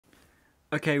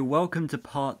Okay, welcome to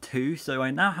part 2. So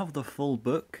I now have the full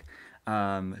book,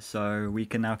 so we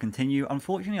can now continue.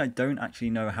 Unfortunately, I don't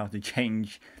actually know how to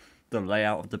change the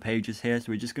layout of the pages here,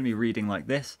 so we're just going to be reading like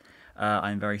this.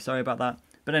 I'm very sorry about that.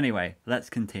 But anyway, let's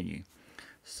continue.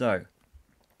 So,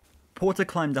 Porter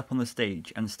climbed up on the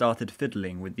stage and started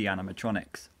fiddling with the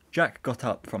animatronics. Jack got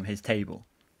up from his table.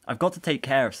 "I've got to take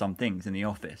care of some things in the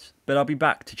office, but I'll be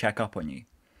back to check up on you."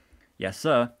 "Yes,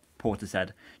 sir," Porter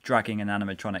said, dragging an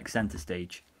animatronic center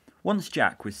stage. Once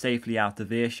Jack was safely out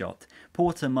of earshot,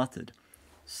 Porter muttered,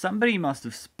 "Somebody must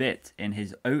have spit in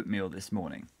his oatmeal this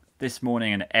morning." "This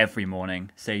morning and every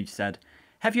morning," Sage said.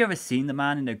 "Have you ever seen the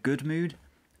man in a good mood?"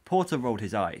 Porter rolled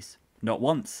his eyes. "Not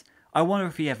once. I wonder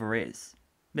if he ever is.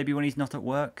 Maybe when he's not at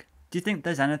work. Do you think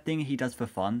there's anything he does for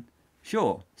fun?"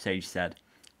 "Sure," Sage said,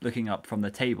 looking up from the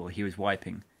table he was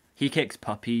wiping. "He kicks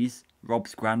puppies,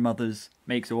 robs grandmothers,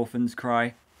 makes orphans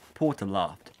cry." Porter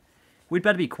laughed. "We'd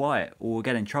better be quiet or we'll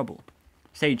get in trouble."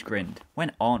 Sage grinned.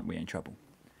 "When aren't we in trouble?"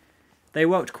 They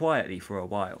worked quietly for a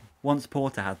while. Once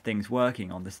Porter had things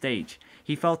working on the stage,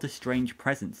 he felt a strange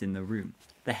presence in the room.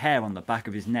 The hair on the back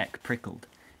of his neck prickled.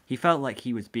 He felt like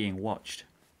he was being watched.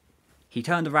 He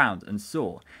turned around and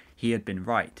saw he had been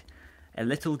right. A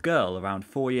little girl around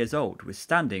 4 years old was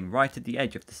standing right at the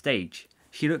edge of the stage.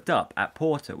 She looked up at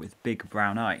Porter with big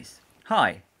brown eyes.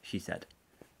 "Hi," she said.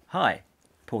 "Hi,"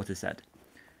 Porter said.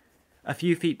 A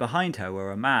few feet behind her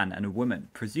were a man and a woman,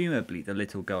 presumably the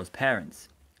little girl's parents.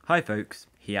 "Hi, folks,"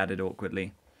 he added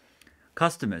awkwardly.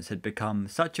 Customers had become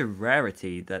such a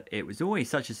rarity that it was always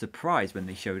such a surprise when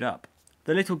they showed up.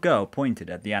 The little girl pointed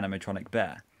at the animatronic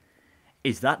bear.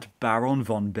 "Is that Baron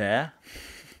von Bear?"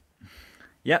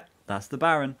 "Yep, that's the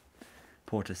Baron,"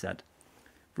 Porter said.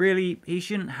 Really, he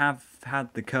shouldn't have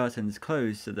had the curtains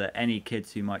closed so that any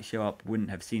kids who might show up wouldn't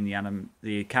have seen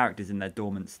the characters in their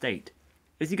dormant state.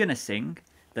 "Is he going to sing?"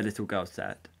 the little girl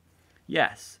said.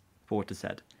 "Yes," Porter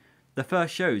said. "The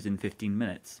first show's in 15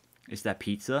 minutes. Is there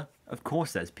pizza?" "Of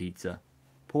course there's pizza."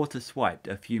 Porter swiped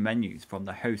a few menus from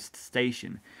the host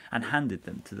station and handed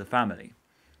them to the family.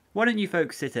 "Why don't you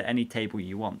folks sit at any table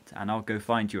you want, and I'll go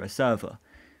find you a server."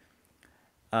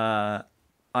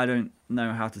 I don't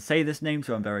know how to say this name,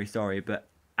 so I'm very sorry, but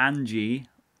Angie,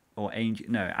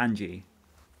 Angie,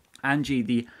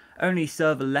 the only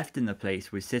server left in the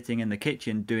place, was sitting in the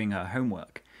kitchen doing her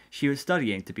homework. She was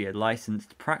studying to be a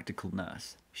licensed practical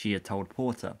nurse, she had told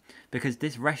Porter, because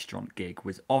this restaurant gig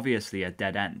was obviously a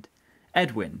dead end.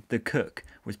 Edwin, the cook,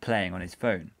 was playing on his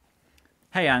phone.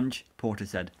 "Hey, Ange," Porter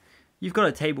said. "You've got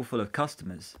a table full of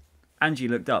customers." Angie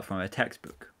looked up from her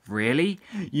textbook. "Really?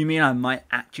 You mean I might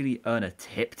actually earn a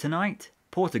tip tonight?"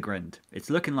 Porter grinned.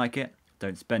 "It's looking like it.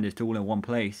 Don't spend it all in one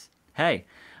place." "Hey,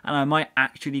 and I might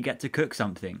actually get to cook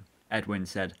something," Edwin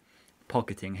said,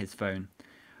 pocketing his phone.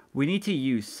 "We need to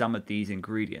use some of these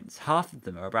ingredients. Half of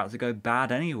them are about to go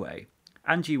bad anyway."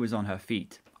 Angie was on her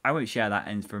feet. "I won't share that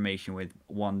information with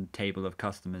one table of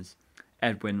customers."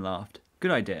 Edwin laughed.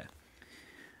 "Good idea."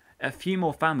 A few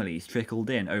more families trickled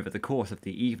in over the course of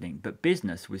the evening, but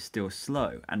business was still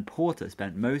slow, and Porter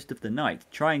spent most of the night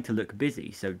trying to look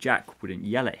busy so Jack wouldn't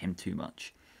yell at him too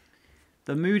much.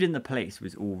 The mood in the place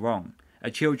was all wrong. A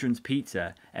children's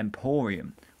pizza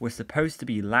emporium was supposed to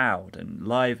be loud and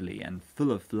lively and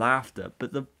full of laughter,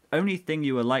 but the only thing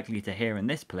you were likely to hear in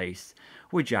this place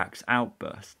were Jack's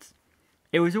outbursts.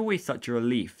 It was always such a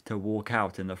relief to walk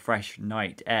out in the fresh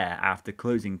night air after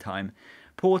closing time.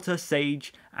 Porter,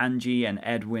 Sage, Angie, and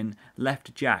Edwin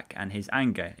left Jack and his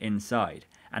anger inside,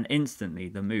 and instantly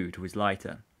the mood was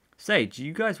lighter. "Sage, do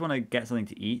you guys want to get something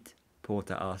to eat?"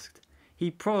 Porter asked. He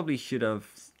probably should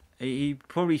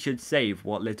save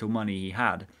what little money he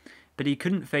had, but he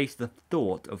couldn't face the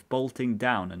thought of bolting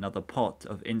down another pot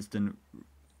of instant...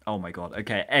 Oh my god,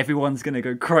 okay, everyone's gonna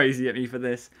go crazy at me for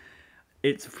this.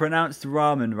 It's pronounced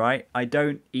ramen, right? I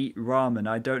don't eat ramen.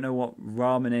 I don't know what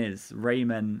ramen is.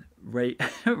 Ramen.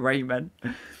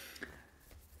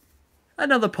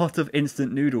 Another pot of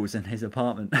instant noodles in his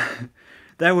apartment.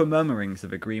 There were murmurings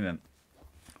of agreement.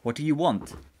 "What do you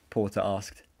want?" Porter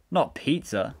asked. "Not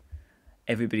pizza,"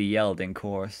 everybody yelled in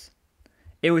chorus.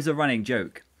 It was a running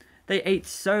joke. They ate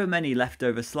so many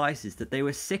leftover slices that they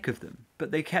were sick of them,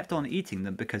 but they kept on eating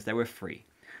them because they were free.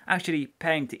 Actually,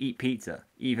 paying to eat pizza,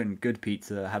 even good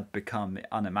pizza, had become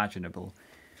unimaginable.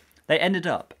 They ended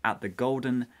up at the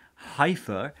Golden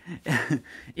Heifer,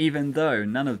 even though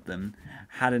none of them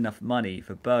had enough money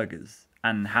for burgers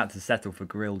and had to settle for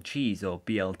grilled cheese or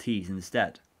BLTs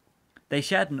instead. They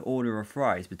shared an order of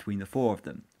fries between the four of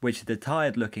them, which the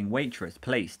tired-looking waitress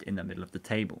placed in the middle of the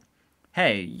table.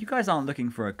 "Hey, you guys aren't looking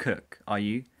for a cook, are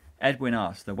you?" Edwin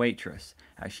asked the waitress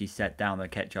as she set down the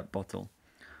ketchup bottle.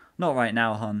 Not right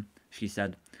now, hon, she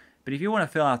said. But if you want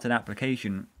to fill out an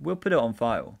application, we'll put it on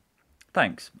file.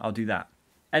 Thanks, I'll do that.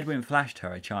 Edwin flashed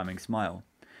her a charming smile.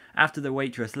 After the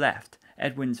waitress left,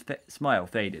 Edwin's smile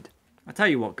faded. I tell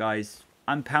you what, guys,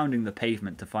 I'm pounding the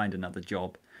pavement to find another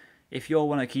job. If you all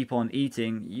want to keep on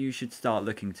eating, you should start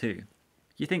looking too.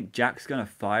 You think Jack's going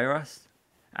to fire us?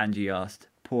 Angie asked,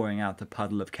 pouring out a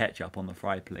puddle of ketchup on the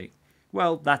fry plate.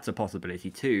 Well, that's a possibility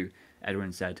too,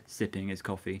 Edwin said, sipping his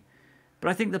coffee. But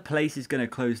I think the place is going to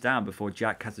close down before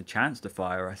Jack has a chance to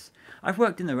fire us. I've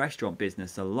worked in the restaurant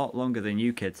business a lot longer than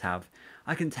you kids have.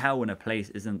 I can tell when a place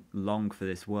isn't long for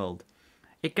this world.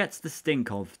 It gets the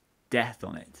stink of death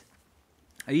on it.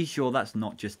 Are you sure that's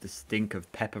not just the stink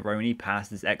of pepperoni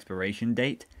past its expiration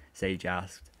date? Sage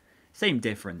asked. Same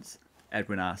difference,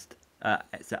 Edwin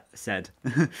said,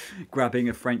 grabbing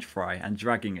a French fry and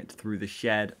dragging it through the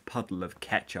shared puddle of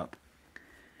ketchup.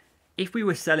 If we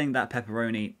were selling that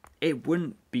pepperoni, it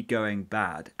wouldn't be going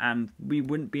bad, and we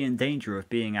wouldn't be in danger of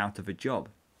being out of a job.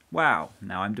 Wow,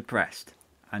 now I'm depressed,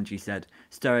 Angie said,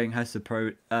 stirring her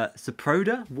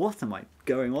soda? What am I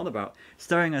going on about?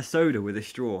 Stirring her soda with a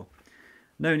straw.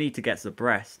 No need to get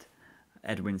suppressed,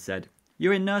 Edwin said.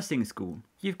 You're in nursing school.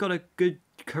 You've got a good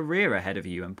career ahead of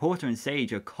you, and Porter and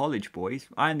Sage are college boys.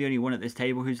 I'm the only one at this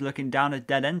table who's looking down a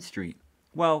dead-end street.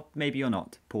 Well, maybe you're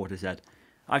not, Porter said.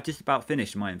 I've just about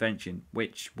finished my invention,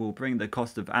 which will bring the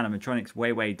cost of animatronics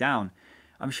way down.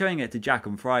 I'm showing it to Jack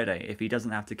on Friday. If he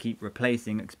doesn't have to keep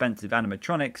replacing expensive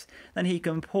animatronics, then he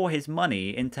can pour his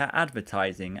money into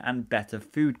advertising and better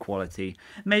food quality.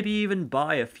 Maybe even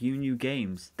buy a few new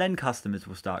games. Then customers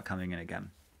will start coming in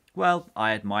again. Well,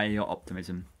 I admire your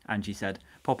optimism, Angie said,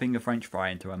 popping a French fry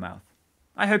into her mouth.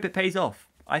 I hope it pays off.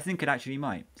 I think it actually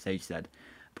might, Sage said.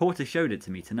 Porter showed it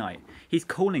to me tonight. He's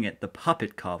calling it the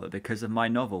Puppet Carver because of my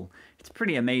novel. It's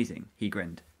pretty amazing, he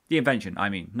grinned. The invention, I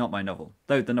mean, not my novel,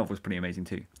 though the novel's pretty amazing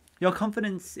too. Your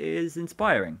confidence is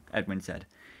inspiring, Edwin said.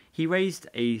 He raised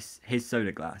his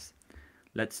soda glass.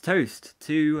 Let's toast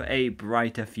to a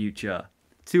brighter future.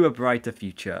 To a brighter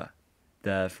future,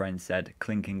 their friend said,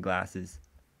 clinking glasses.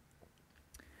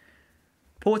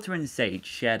 Porter and Sage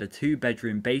shared a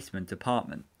 2-bedroom basement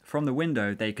apartment. From the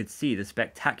window, they could see the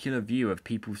spectacular view of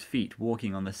people's feet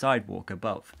walking on the sidewalk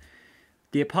above.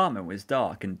 The apartment was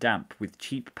dark and damp, with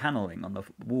cheap panelling on the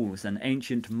walls and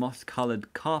ancient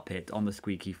moss-coloured carpet on the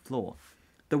squeaky floor.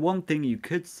 The one thing you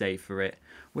could say for it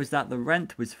was that the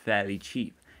rent was fairly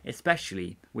cheap,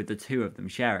 especially with the two of them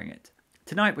sharing it.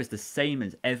 Tonight was the same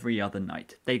as every other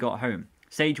night. They got home.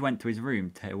 Sage went to his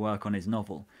room to work on his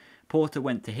novel. Porter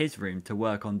went to his room to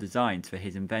work on designs for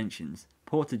his inventions.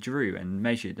 Porter drew and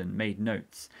measured and made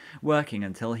notes, working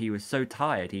until he was so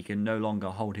tired he could no longer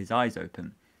hold his eyes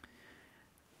open.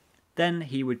 Then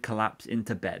he would collapse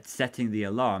into bed, setting the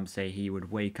alarm so he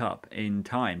would wake up in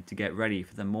time to get ready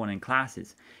for the morning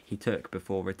classes he took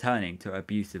before returning to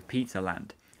abusive pizza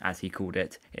land, as he called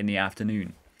it, in the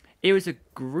afternoon. It was a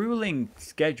grueling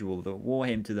schedule that wore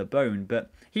him to the bone, but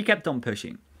he kept on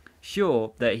pushing,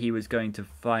 sure that he was going to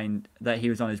find that he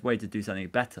was on his way to do something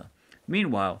better.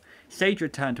 Meanwhile, Sage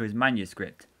returned to his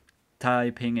manuscript,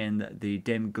 typing in the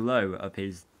dim glow of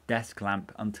his desk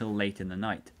lamp until late in the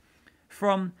night.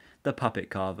 From The Puppet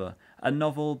Carver, a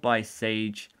novel by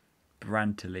Sage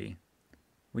Brantley.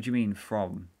 What do you mean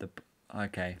from?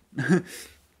 Okay.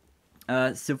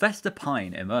 Sylvester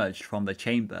Pine emerged from the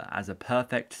chamber as a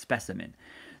perfect specimen.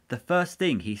 The first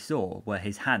thing he saw were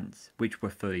his hands, which were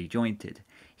fully jointed.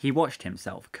 He watched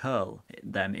himself curl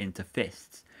them into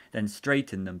fists, then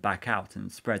straighten them back out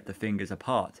and spread the fingers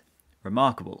apart.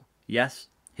 Remarkable, yes?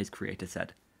 His creator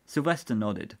said. Sylvester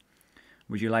nodded.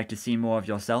 Would you like to see more of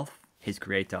yourself? His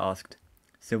creator asked.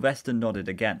 Sylvester nodded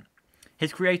again.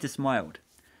 His creator smiled.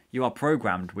 You are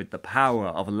programmed with the power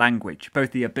of language,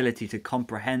 both the ability to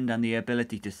comprehend and the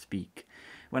ability to speak.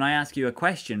 When I ask you a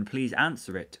question, please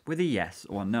answer it with a yes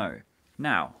or no.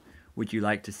 Now, would you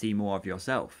like to see more of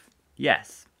yourself?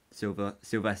 Yes,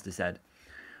 Sylvester said.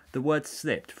 The words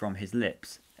slipped from his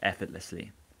lips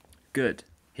effortlessly. Good,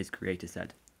 his creator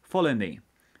said. Follow me.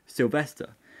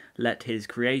 Sylvester let his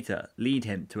creator lead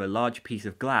him to a large piece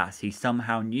of glass he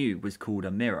somehow knew was called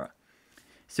a mirror.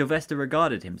 Sylvester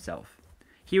regarded himself.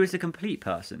 He was a complete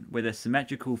person with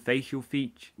symmetrical facial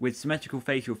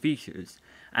features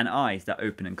and eyes that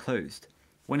opened and closed.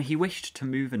 When he wished to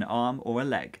move an arm or a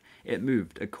leg, it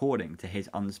moved according to his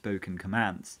unspoken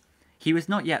commands. He was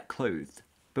not yet clothed,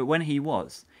 but when he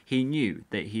was, he knew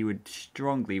that he would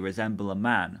strongly resemble a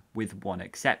man with one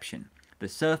exception. The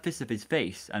surface of his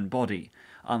face and body,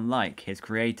 unlike his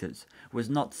creator's, was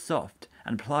not soft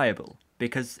and pliable,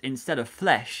 because instead of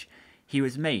flesh, he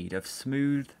was made of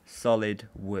smooth, solid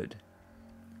wood.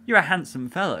 "You're a handsome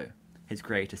fellow," his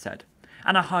creator said,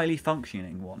 "and a highly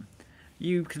functioning one.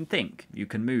 You can think, you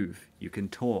can move, you can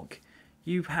talk.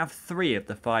 You have 3 of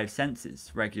the 5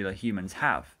 senses regular humans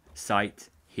have: sight,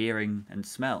 hearing, and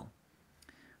smell."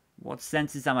 "What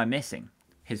senses am I missing?"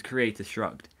 His creator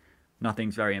shrugged.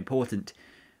 "Nothing's very important.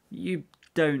 You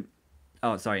don't...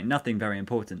 Oh, sorry, nothing very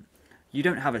important. You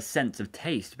don't have a sense of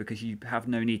taste because you have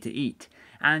no need to eat.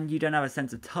 And you don't have a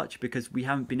sense of touch because we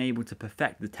haven't been able to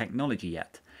perfect the technology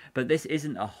yet. But this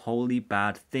isn't a wholly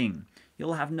bad thing.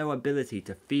 You'll have no ability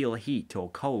to feel heat or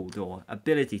cold or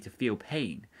ability to feel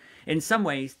pain. In some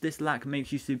ways, this lack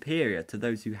makes you superior to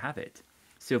those who have it."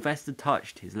 Sylvester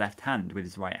touched his left hand with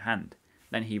his right hand.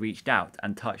 Then he reached out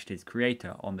and touched his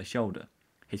creator on the shoulder.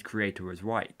 His creator was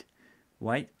right.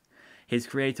 Right? His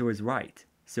creator was right.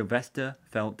 Sylvester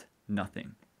felt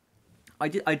nothing. I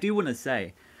do want to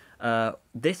say,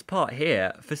 this part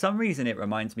here, for some reason it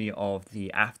reminds me of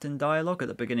the Afton dialogue at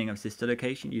the beginning of Sister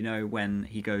Location. You know, when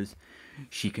he goes,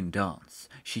 "She can dance,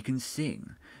 she can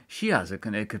sing, she has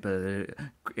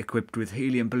equipped with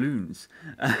helium balloons."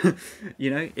 You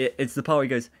know, it's the part where he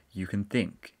goes, "You can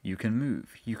think, you can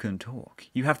move, you can talk,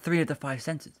 you have 3 of the 5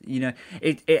 senses." You know,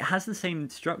 it has the same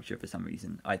structure for some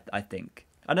reason, I think.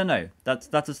 I don't know,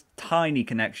 that's a tiny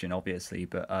connection, obviously,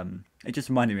 but it just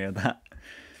reminded me of that.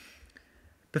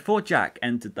 Before Jack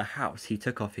entered the house, he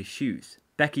took off his shoes.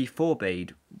 Becky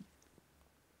forbade...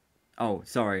 Oh,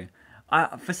 sorry.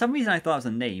 For some reason I thought it was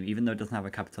a name, even though it doesn't have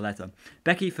a capital letter.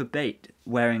 Becky forbade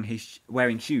wearing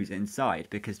shoes inside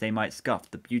because they might scuff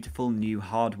the beautiful new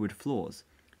hardwood floors.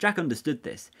 Jack understood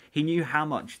this. He knew how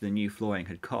much the new flooring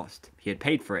had cost. He had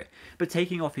paid for it, but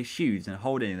taking off his shoes and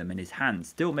holding them in his hands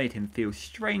still made him feel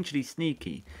strangely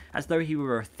sneaky, as though he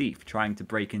were a thief trying to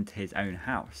break into his own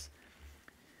house.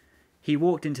 He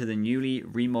walked into the newly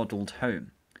remodeled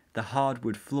home. The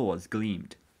hardwood floors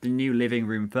gleamed. The new living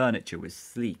room furniture was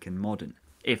sleek and modern,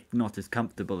 if not as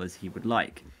comfortable as he would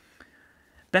like.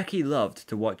 Becky loved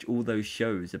to watch all those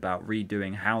shows about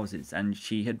redoing houses, and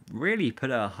she had really put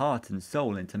her heart and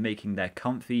soul into making their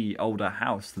comfy, older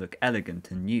house look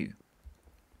elegant and new.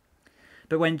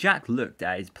 But when Jack looked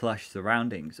at his plush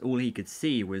surroundings, all he could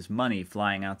see was money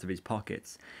flying out of his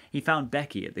pockets. He found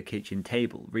Becky at the kitchen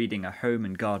table, reading a home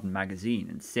and garden magazine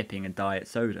and sipping a diet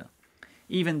soda.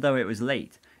 Even though it was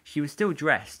late, she was still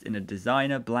dressed in a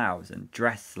designer blouse and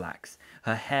dress slacks,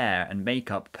 her hair and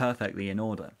makeup perfectly in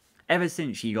order. Ever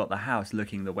since she got the house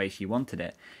looking the way she wanted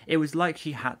it, it was like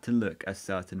she had to look a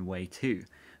certain way too.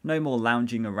 No more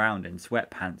lounging around in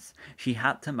sweatpants. She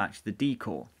had to match the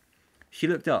decor. She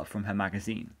looked up from her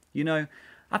magazine. "You know,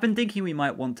 I've been thinking we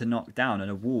might want to knock down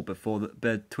a wall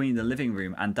between the living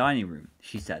room and dining room,"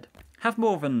 she said. "Have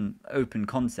more of an open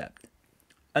concept."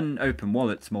 "An open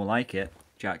wallet's more like it,"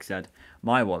 Jack said.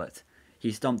 "My wallet."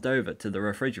 He stomped over to the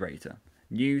refrigerator.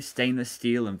 New stainless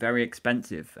steel and very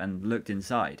expensive, and looked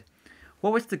inside.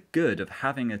 What was the good of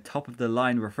having a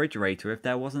top-of-the-line refrigerator if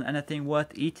there wasn't anything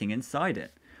worth eating inside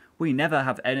it? "We never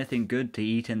have anything good to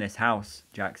eat in this house,"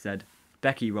 Jack said.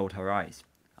 Becky rolled her eyes.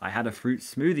 "I had a fruit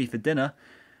smoothie for dinner.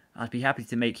 I'd be happy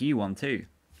to make you one too."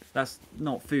 "That's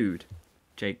not food,"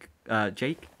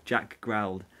 Jack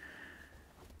growled.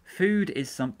 "Food is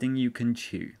something you can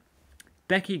chew."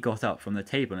 Becky got up from the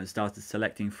table and started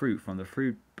selecting fruit from the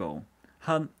fruit bowl.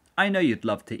 "Hun, I know you'd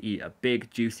love to eat a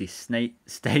big, juicy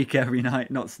steak every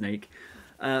night. Not snake.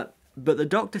 But the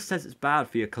doctor says it's bad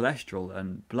for your cholesterol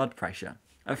and blood pressure.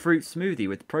 A fruit smoothie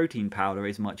with protein powder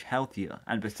is much healthier,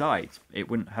 and besides, it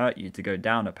wouldn't hurt you to go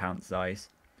down a pound size."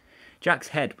 Jack's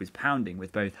head was pounding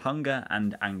with both hunger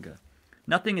and anger.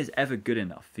 "Nothing is ever good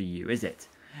enough for you, is it?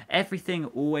 Everything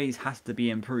always has to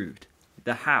be improved.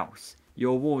 The house,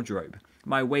 your wardrobe,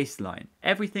 my waistline,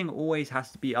 everything always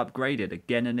has to be upgraded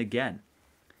again and again."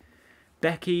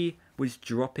 Becky was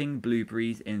dropping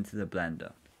blueberries into the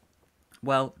blender.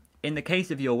 "Well, in the case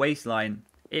of your waistline,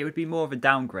 it would be more of a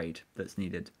downgrade that's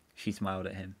needed," she smiled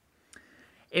at him.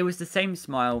 It was the same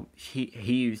smile he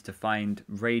used to find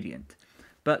radiant,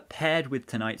 but paired with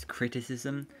tonight's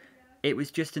criticism, it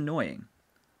was just annoying.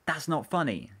 "That's not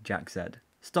funny," Jack said.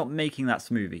 "Stop making that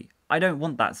smoothie. I don't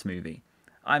want that smoothie.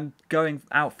 I'm going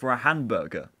out for a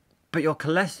hamburger." "But your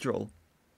cholesterol..."